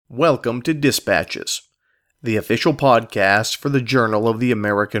Welcome to Dispatches, the official podcast for the Journal of the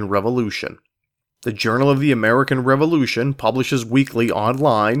American Revolution. The Journal of the American Revolution publishes weekly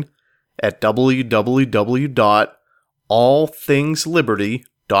online at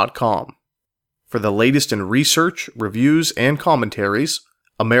www.allthingsliberty.com. For the latest in research, reviews, and commentaries,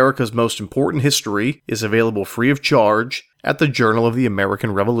 America's most important history is available free of charge at the Journal of the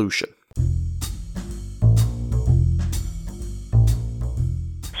American Revolution.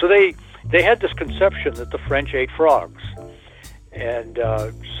 So they had this conception that the French ate frogs. And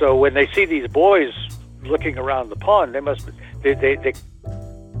so when they see these boys looking around the pond, they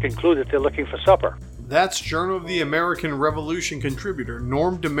conclude that they're looking for supper. That's Journal of the American Revolution contributor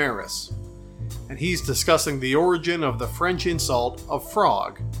Norm Desmarais, and he's discussing the origin of the French insult of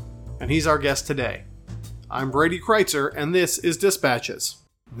frog, and he's our guest today. I'm Brady Kreitzer, and this is Dispatches.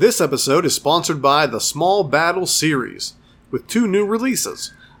 This episode is sponsored by the Small Battle series, with two new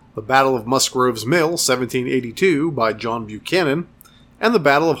releases: The Battle of Musgrove's Mill, 1782, by John Buchanan, and The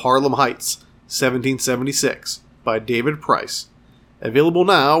Battle of Harlem Heights, 1776, by David Price. Available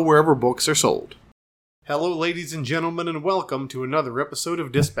now wherever books are sold. Hello, ladies and gentlemen, and welcome to another episode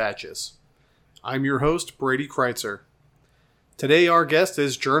of Dispatches. I'm your host, Brady Kreitzer. Today our guest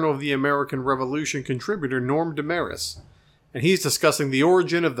is Journal of the American Revolution contributor Norm Desmarais, and he's discussing the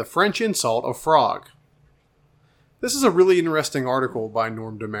origin of the French insult of frog. This is a really interesting article by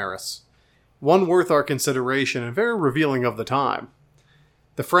Norm Desmarais, one worth our consideration and very revealing of the time.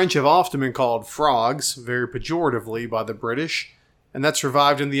 The French have often been called frogs, very pejoratively, by the British, and that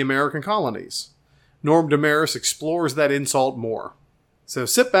survived in the American colonies. Norm Desmarais explores that insult more. So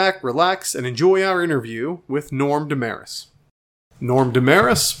sit back, relax, and enjoy our interview with Norm Desmarais. Norm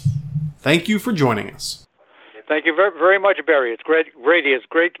Desmarais, thank you for joining us. Thank you very, very much, Barry. It's great, Brady. It's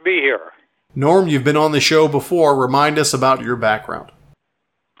great to be here. Norm, you've been on the show before. Remind us about your background.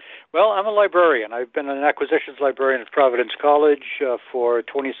 Well, I'm a librarian. I've been an acquisitions librarian at Providence College for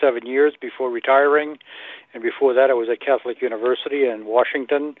 27 years before retiring, and before that I was at Catholic University in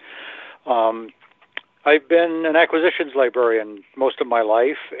Washington. I've been an acquisitions librarian most of my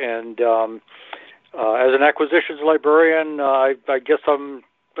life, and as an acquisitions librarian, I guess I'd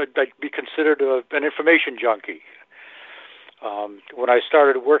be considered an information junkie. When I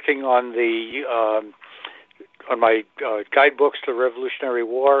started working on my guidebooks to the Revolutionary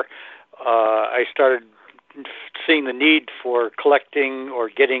War, I started seeing the need for collecting or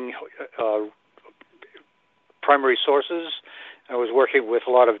getting primary sources. I was working with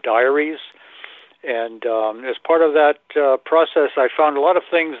a lot of diaries, and as part of that process, I found a lot of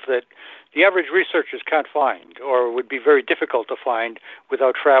things that the average researchers can't find, or would be very difficult to find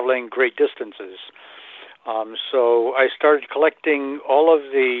without traveling great distances. So I started collecting all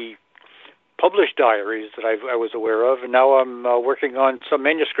of the published diaries that I was aware of, and now I'm working on some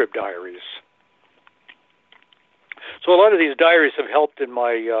manuscript diaries. So a lot of these diaries have helped in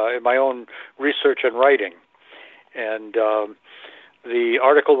my own research and writing. And the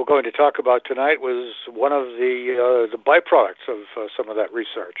article we're going to talk about tonight was one of the byproducts of some of that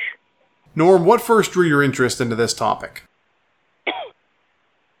research. Norm, what first drew your interest into this topic?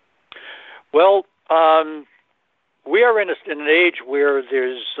 Well, we are in an age where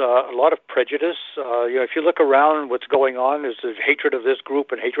there's a lot of prejudice. If you look around, what's going on is there's hatred of this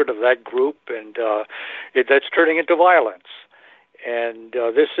group and hatred of that group, and that's turning into violence. And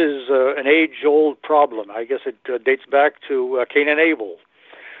this is an age-old problem. I guess it dates back to Cain and Abel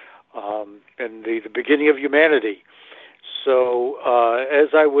and the beginning of humanity. So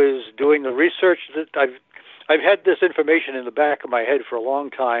as I was doing the research, that I've had this information in the back of my head for a long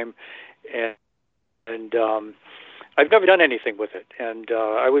time, and I've never done anything with it. And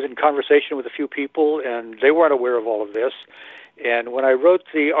I was in conversation with a few people, and they weren't aware of all of this. And when I wrote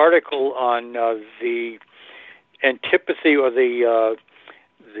the article on the antipathy or the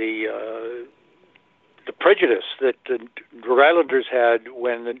prejudice that the Rhode Islanders had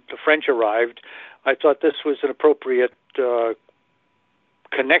when the French arrived, I thought this was an appropriate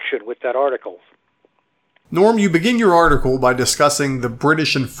connection with that article. Norm, you begin your article by discussing the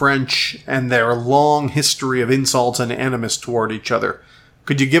British and French and their long history of insults and animus toward each other.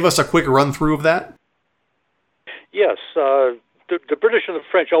 Could you give us a quick run-through of that? Yes. The British and the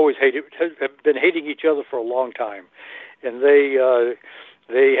French always have been hating each other for a long time. And they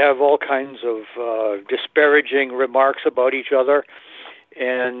have all kinds of disparaging remarks about each other.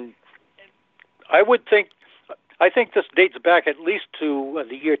 And I think this dates back at least to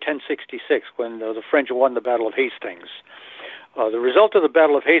the year 1066, when the French won the Battle of Hastings. The result of the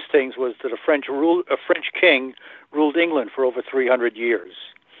Battle of Hastings was that a French king ruled England for over 300 years.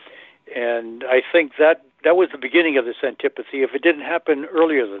 And I think that that was the beginning of this antipathy. If it didn't happen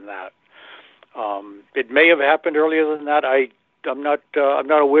earlier than that, it may have happened earlier than that. I'm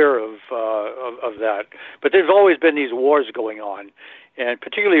not aware of that. But there's always been these wars going on, and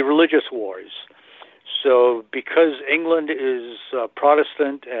particularly religious wars. So because England is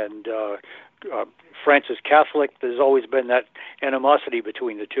Protestant and France is Catholic, there's always been that animosity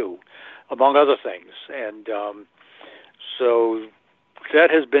between the two, among other things. And so that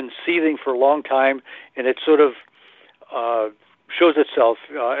has been seething for a long time, and it sort of shows itself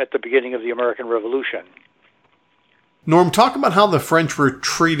at the beginning of the American Revolution. Norm, talk about how the French were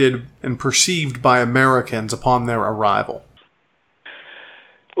treated and perceived by Americans upon their arrival.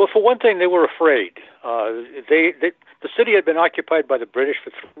 Well, for one thing, they were afraid. The city had been occupied by the British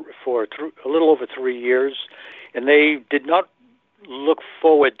for a little over 3 years, and they did not look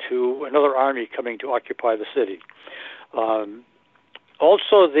forward to another army coming to occupy the city.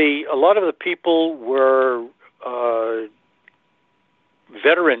 Also, a lot of the people were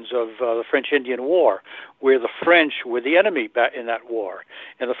veterans of the French-Indian War, where the French were the enemy in that war.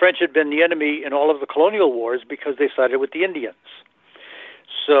 And the French had been the enemy in all of the colonial wars because they sided with the Indians.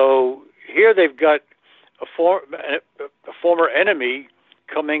 So here they've got a former enemy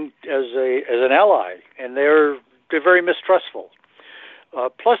coming as an ally, and they're very mistrustful.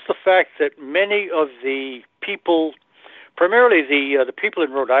 Plus the fact that many of the people, primarily the people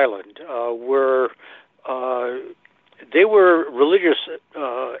in Rhode Island, were religious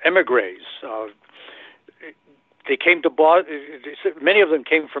emigres. They came to many of them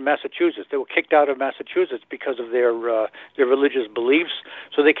came from Massachusetts. They were kicked out of Massachusetts because of their religious beliefs.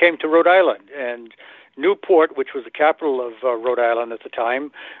 So they came to Rhode Island, and Newport, which was the capital of Rhode Island at the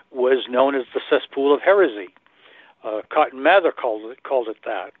time, was known as the cesspool of heresy. Cotton Mather called it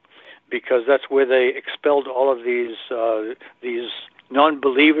that, because that's where they expelled all of these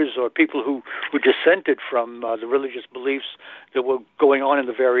non-believers or people who dissented from the religious beliefs that were going on in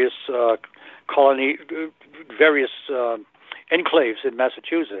the various enclaves in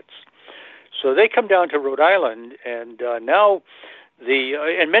Massachusetts. So they come down to Rhode Island, and now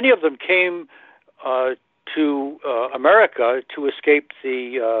and many of them came to America to escape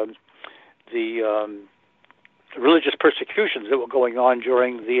the religious persecutions that were going on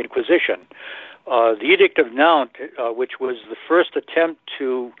during the Inquisition. The Edict of Nantes, which was the first attempt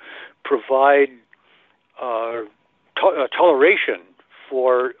to provide toleration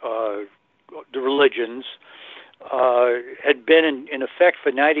for the religions, had been in effect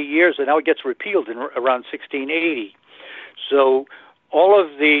for 90 years, and now it gets repealed in around 1680. So all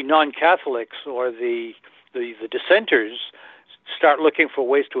of the non-Catholics or the dissenters start looking for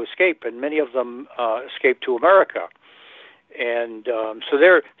ways to escape, and many of them escape to America. And so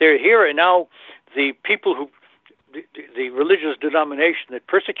they're here, and now the people the religious denomination that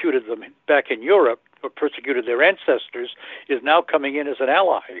persecuted them back in Europe, or persecuted their ancestors, is now coming in as an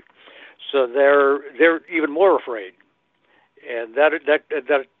ally. So they're even more afraid, and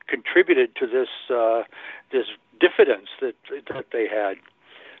that contributed to this diffidence that they had.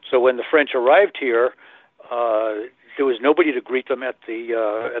 So when the French arrived here, there was nobody to greet them at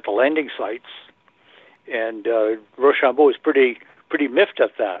the landing sites. And Rochambeau is pretty miffed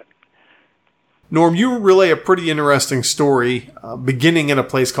at that. Norm, you relay a pretty interesting story beginning in a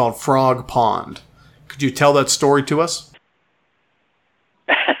place called Frog Pond. Could you tell that story to us?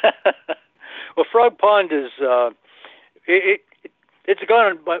 Well, Frog Pond is it's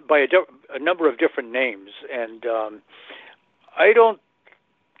gone by a number of different names, and I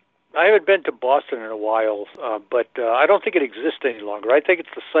haven't been to Boston in a while, but I don't think it exists any longer. I think it's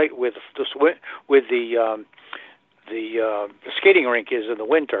the site where the skating rink is in the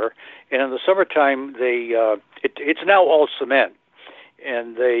winter, and in the summertime it's now all cement,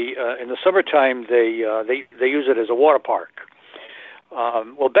 and in the summertime they use it as a water park.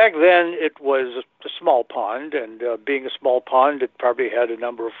 Well, back then it was a small pond, and being a small pond, it probably had a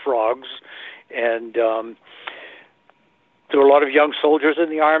number of frogs, and there were a lot of young soldiers in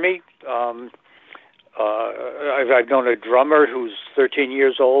the Army. I've known a drummer who's 13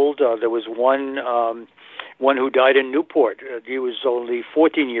 years old. There was one who died in Newport. He was only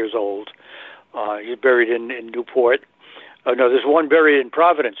 14 years old. He's buried in Newport. No, there's one buried in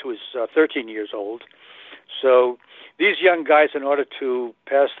Providence who was 13 years old. So these young guys, in order to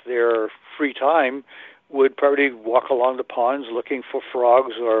pass their free time, would probably walk along the ponds looking for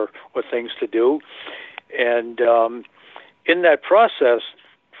frogs or things to do. And in that process,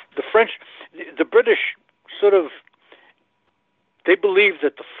 the British they believed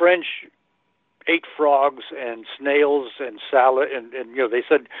that the French ate frogs and snails and salad, and they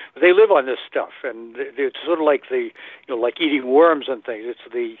said they live on this stuff, and it's sort of like like eating worms and things. It's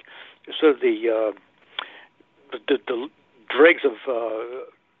the the dregs of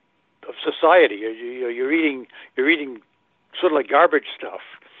society. You're eating sort of like garbage stuff,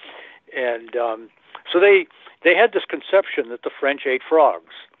 and so they had this conception that the French ate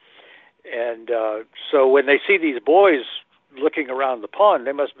frogs, and so when they see these boys looking around the pond,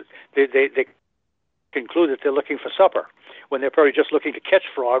 they conclude that they're looking for supper, when they're probably just looking to catch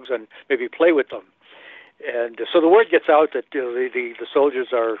frogs and maybe play with them. And so the word gets out that the soldiers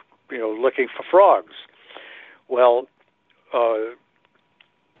are looking for frogs. Well,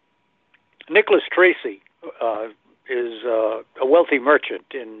 Nicholas Tracy is a wealthy merchant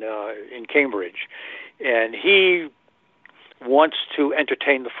in Cambridge, and he wants to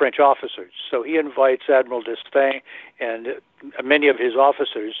entertain the French officers. So he invites Admiral Desmarais and many of his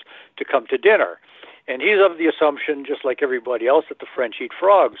officers to come to dinner. And he's of the assumption, just like everybody else, that the French eat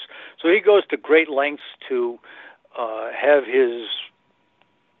frogs. So he goes to great lengths to have his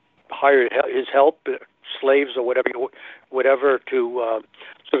help, slaves or whatever, to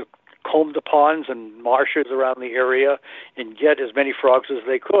sort of comb the ponds and marshes around the area and get as many frogs as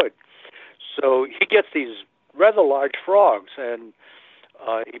they could. So he gets these rather large frogs, and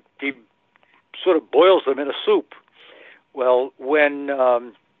he sort of boils them in a soup. Well, when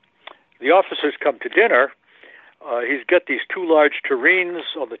the officers come to dinner, he's got these two large tureens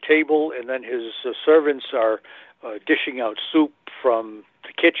on the table, and then his servants are dishing out soup from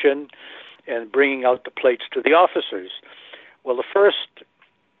the kitchen and bringing out the plates to the officers. Well, the first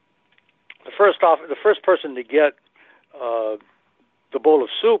person to get the bowl of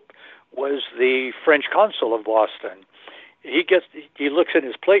soup was the French consul of Boston. He looks at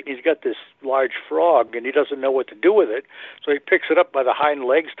his plate, and he's got this large frog, and he doesn't know what to do with it. So he picks it up by the hind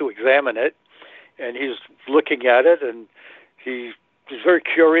legs to examine it, and he's looking at it, and he's very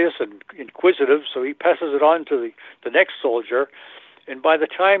curious and inquisitive, so he passes it on to the next soldier. And by the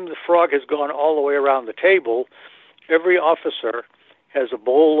time the frog has gone all the way around the table, every officer has a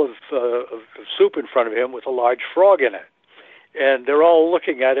bowl of soup in front of him with a large frog in it. And they're all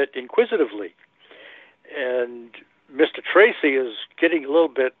looking at it inquisitively. And Mr. Tracy is getting a little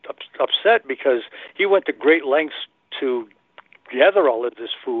bit upset because he went to great lengths to gather all of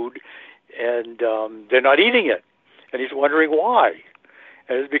this food, and they're not eating it. And he's wondering why.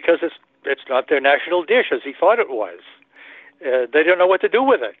 And it's because it's not their national dish as he thought it was. They don't know what to do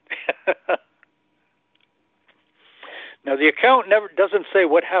with it. Now, the account doesn't say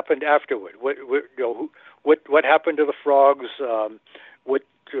what happened afterward. What happened to the frogs, what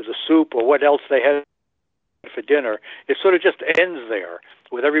to the soup, or what else they had for dinner. It sort of just ends there,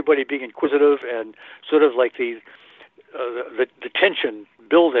 with everybody being inquisitive and sort of like the tension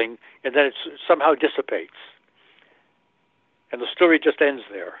building, and then it somehow dissipates. And the story just ends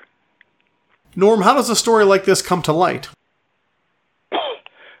there. Norm, how does a story like this come to light?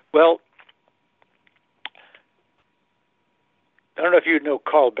 Well, I don't know if you know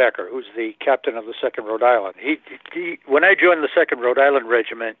Carl Becker, who's the captain of the 2nd Rhode Island. He when I joined the 2nd Rhode Island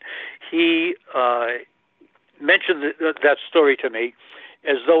Regiment, he mentioned that story to me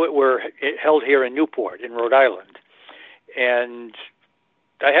as though it were held here in Newport, in Rhode Island. And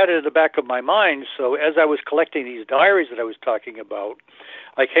I had it in the back of my mind, so as I was collecting these diaries that I was talking about,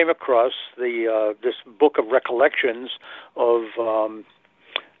 I came across this book of recollections of,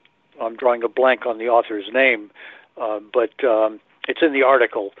 I'm drawing a blank on the author's name, but it's in the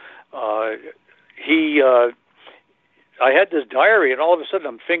article. I had this diary, and all of a sudden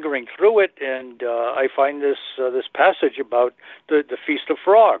I'm fingering through it, and I find this passage about the Feast of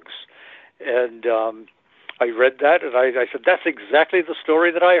Frogs. And I read that, and I said, that's exactly the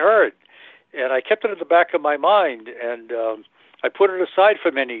story that I heard. And I kept it in the back of my mind, and I put it aside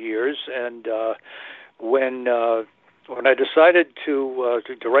for many years. And when I decided to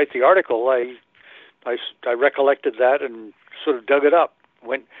write the article, I recollected that and sort of dug it up,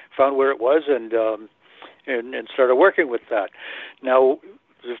 found where it was, and started working with that. Now,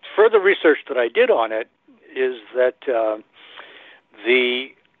 the further research that I did on it is that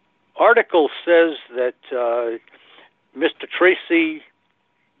the article says that Mr. Tracy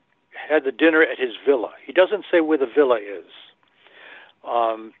had the dinner at his villa. He doesn't say where the villa is.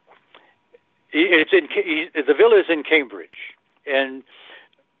 The villa is in Cambridge, and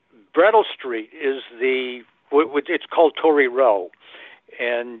Brattle Street is it's called Tory Row,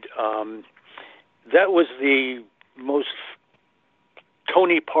 and that was the most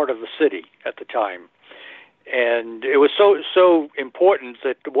Tony part of the city at the time. And it was so important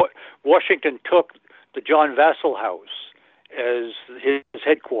that Washington took the John Vassall House as his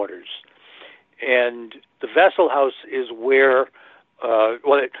headquarters. And the Vassall House is where,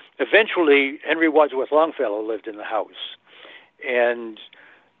 eventually Henry Wadsworth Longfellow lived in the house. And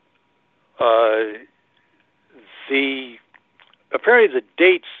the apparently the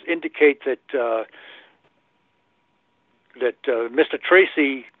dates indicate that Mr.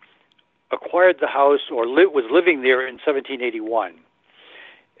 Tracy acquired the house or was living there in 1781,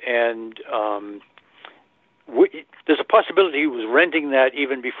 and there's a possibility he was renting that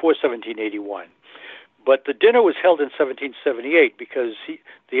even before 1781. But the dinner was held in 1778 because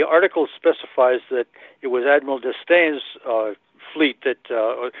the article specifies that it was Admiral D'Estaing's fleet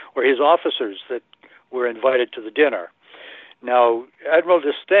or his officers that were invited to the dinner. Now, Admiral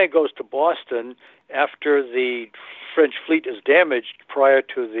D'Estaing goes to Boston after the French fleet is damaged prior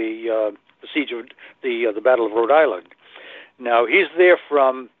to the siege of the Battle of Rhode Island. Now, he's there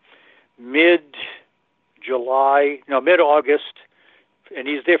from mid-August, and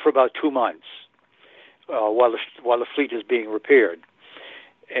he's there for about 2 months while the fleet is being repaired.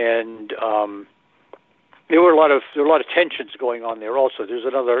 And there were a lot of tensions going on there. Also, there's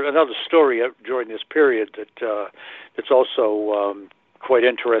another story during this period that's also quite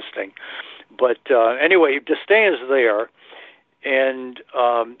interesting. But anyway, D'Estaing is there, and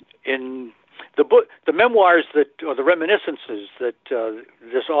in the book, the memoirs or the reminiscences that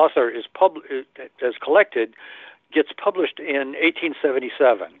this author has collected, gets published in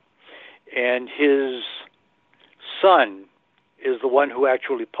 1877, and his son is the one who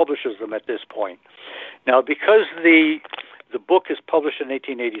actually publishes them at this point. Now, because the book is published in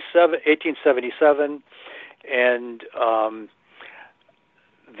 1877, and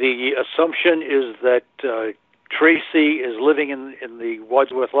the assumption is that Tracy is living in the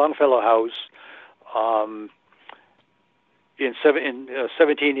Wadsworth Longfellow house in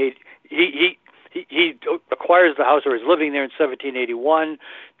 1780. He acquires the house or is living there in 1781.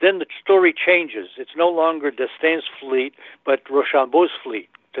 Then the story changes. It's no longer D'Estaing's fleet, but Rochambeau's fleet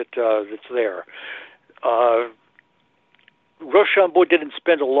that's there. Rochambeau didn't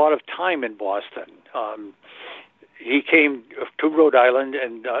spend a lot of time in Boston. He came to Rhode Island,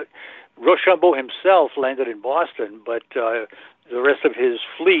 and Rochambeau himself landed in Boston, but the rest of his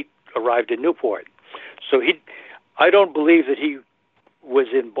fleet arrived in Newport. So I don't believe that he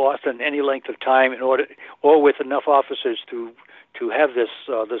was in Boston any length of time or with enough officers to have this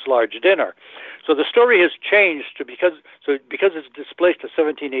large dinner. So the story has changed because it's displaced to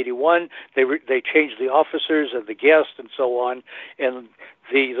 1781. They changed the officers and the guests and so on, and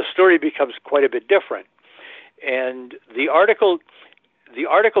the story becomes quite a bit different. And the article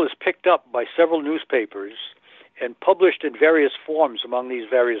is picked up by several newspapers and published in various forms among these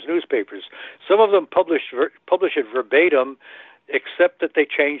various newspapers. Some of them publish it verbatim, except that they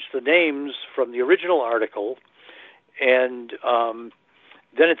changed the names from the original article, and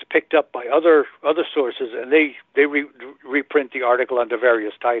then it's picked up by other sources, and they reprint the article under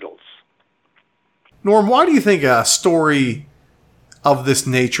various titles. Norm, why do you think a story of this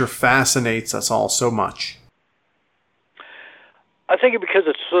nature fascinates us all so much? I think because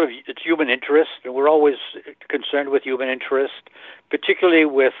it's human interest, and we're always concerned with human interest, particularly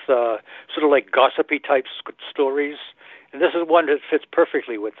with sort of like gossipy type stories. And this is one that fits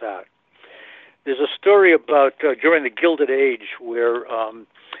perfectly with that. There's a story about during the Gilded Age where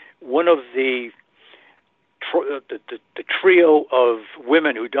one of the trio of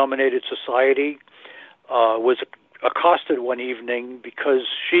women who dominated society was accosted one evening because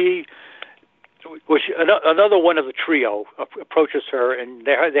another one of the trio approaches her, and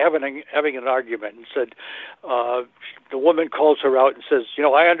they're having an argument, and said, the woman calls her out and says,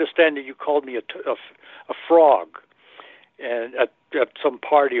 I understand that you called me a frog, and at some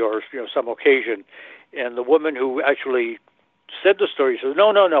party or some occasion, and the woman who actually said the story says,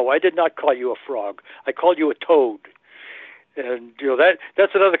 no, I did not call you a frog. I called you a toad. And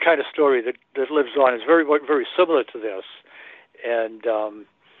that's another kind of story that lives on. It's very, very similar to this, and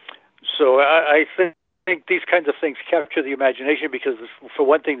so I think these kinds of things capture the imagination because, for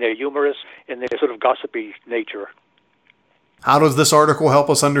one thing, they're humorous and they're sort of gossipy nature. How does this article help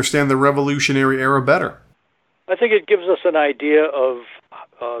us understand the Revolutionary era better? I think it gives us an idea of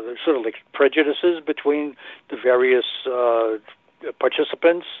the sort of like prejudices between the various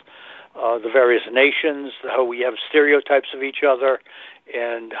participants, the various nations, how we have stereotypes of each other,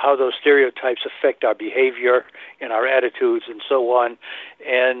 and how those stereotypes affect our behavior and our attitudes and so on.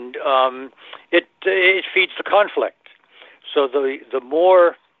 And it feeds the conflict. So the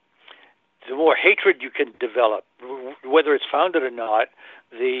more hatred you can develop, whether it's founded or not,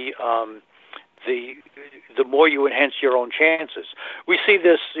 the more you enhance your own chances. We see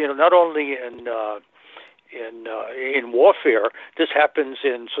this, not only in warfare. This happens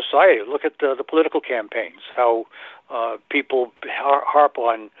in society. Look at the political campaigns, how people harp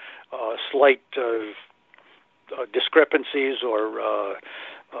on slight discrepancies or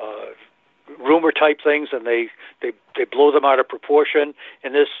rumor type things, and they blow them out of proportion,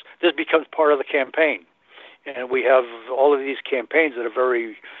 and this becomes part of the campaign. And we have all of these campaigns that are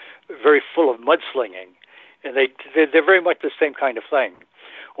very, very full of mudslinging, and they're very much the same kind of thing.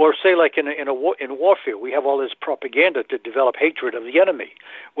 Or say, like in warfare, we have all this propaganda to develop hatred of the enemy,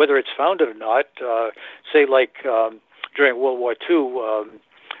 whether it's founded or not. Say, like during World War II,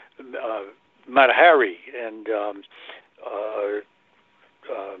 Mata Hari and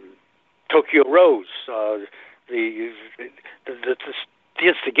Tokyo Rose, the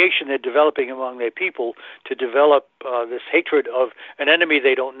instigation they're developing among their people to develop this hatred of an enemy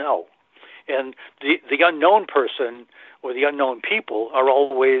they don't know. And the unknown person or the unknown people are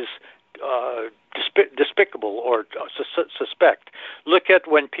always despicable or suspect. Look at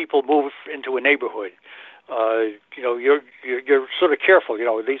when people move into a neighborhood. You're sort of careful.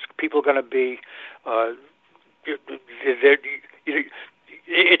 These people are going to be.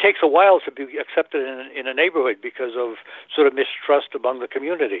 It takes a while to be accepted in a neighborhood because of sort of mistrust among the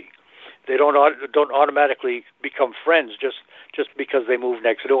community. They don't automatically become friends just because they move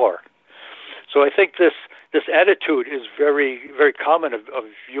next door. So I think this attitude is very, very common of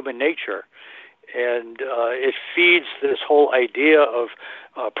human nature, and it feeds this whole idea of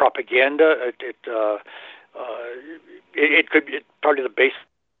propaganda. It could be probably the basis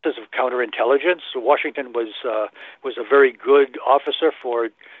of counterintelligence. So Washington was a very good officer for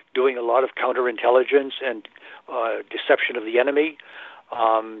doing a lot of counterintelligence and deception of the enemy.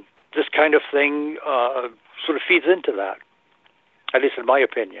 This kind of thing sort of feeds into that, at least in my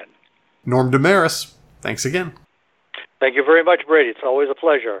opinion. Norm Desmarais, thanks again. Thank you very much, Brady. It's always a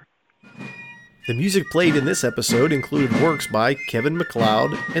pleasure. The music played in this episode included works by Kevin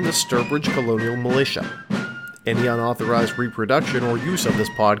MacLeod and the Sturbridge Colonial Militia. Any unauthorized reproduction or use of this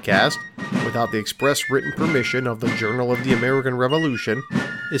podcast, without the express written permission of the Journal of the American Revolution,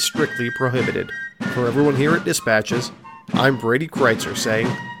 is strictly prohibited. For everyone here at Dispatches, I'm Brady Kreitzer saying,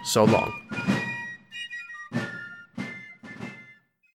 so long.